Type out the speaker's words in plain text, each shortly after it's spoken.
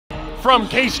From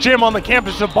Case Gym on the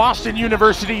campus of Boston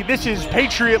University, this is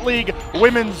Patriot League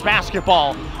Women's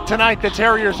Basketball. Tonight, the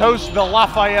Terriers host the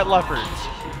Lafayette Leopards.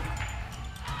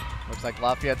 Looks like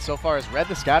Lafayette so far has read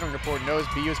the scouting report, knows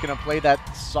BU is going to play that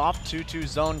soft 2-2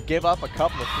 zone, give up a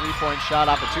couple of three-point shot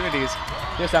opportunities.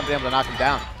 Just haven't been able to knock them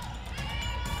down.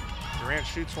 Durant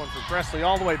shoots one for Presley,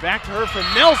 all the way back to her for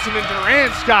Nelson, and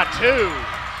Durant's got two.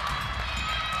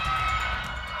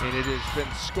 And it has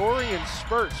been scoring in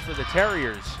spurts for the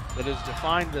Terriers that has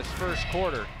defined this first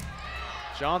quarter.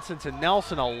 Johnson to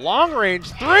Nelson, a long-range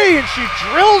three, and she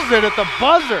drills it at the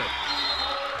buzzer.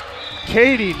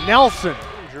 Katie Nelson.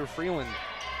 Drew Freeland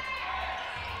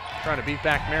trying to beat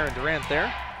back Marin Durant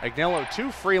there. Agnello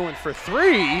to Freeland for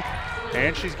three,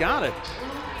 and she's got it.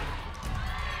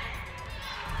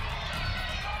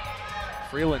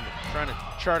 Freeland trying to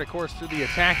chart a course through the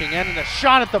attacking end, and a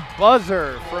shot at the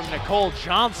buzzer from Nicole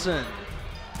Johnson.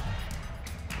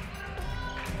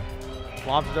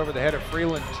 Lobs it over the head of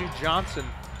Freeland to Johnson,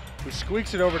 who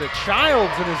squeaks it over to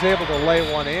Childs and is able to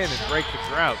lay one in and break the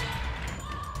drought.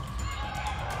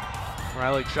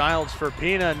 Riley Childs for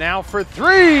Pina, now for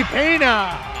three.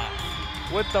 Pina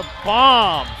with the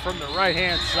bomb from the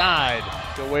right-hand side.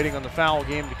 Still waiting on the foul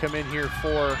game to come in here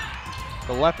for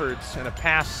the Leopards, and a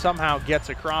pass somehow gets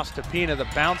across to Pina. The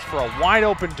bounce for a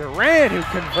wide-open Durant, who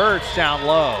converts down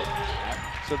low.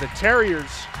 So the Terriers,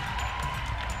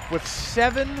 with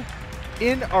 7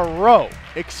 in a row,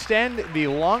 extend the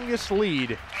longest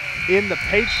lead in the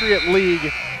Patriot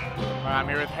League. I'm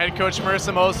here with head coach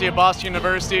Marissa Mosley of Boston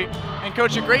University. And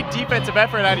coach, a great defensive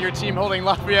effort out of your team holding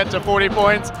Lafayette to 40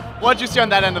 points. What did you see on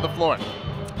that end of the floor?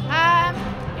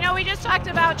 You know, we just talked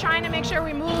about trying to make sure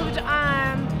we moved,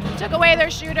 took away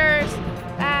their shooters.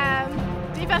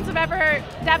 Defensive effort,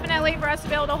 definitely, for us to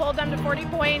be able to hold them to 40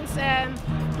 points. And,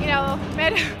 you know,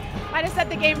 might have set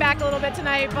the game back a little bit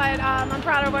tonight, but I'm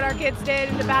proud of what our kids did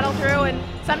and to battle through.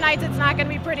 And some nights it's not going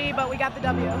to be pretty, but we got the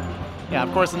W. Yeah,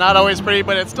 of course, not always pretty,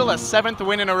 but it's still a 7th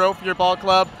win in a row for your ball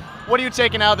club. What are you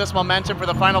taking out of this momentum for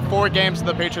the final 4 games of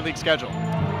the Patriot League schedule?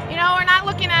 You know, we're not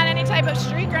looking at any type of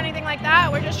streak or anything like that.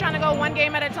 We're just trying to go one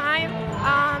game at a time.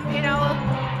 You know,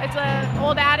 it's an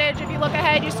old adage, if you look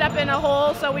ahead, you step in a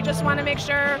hole. So we just want to make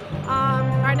sure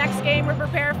our next game we're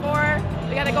prepared for.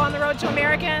 We got to go on the road to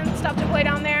American, stuff to play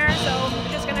down there. So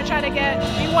we're just going to try to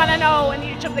be 1-0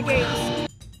 in each of the games.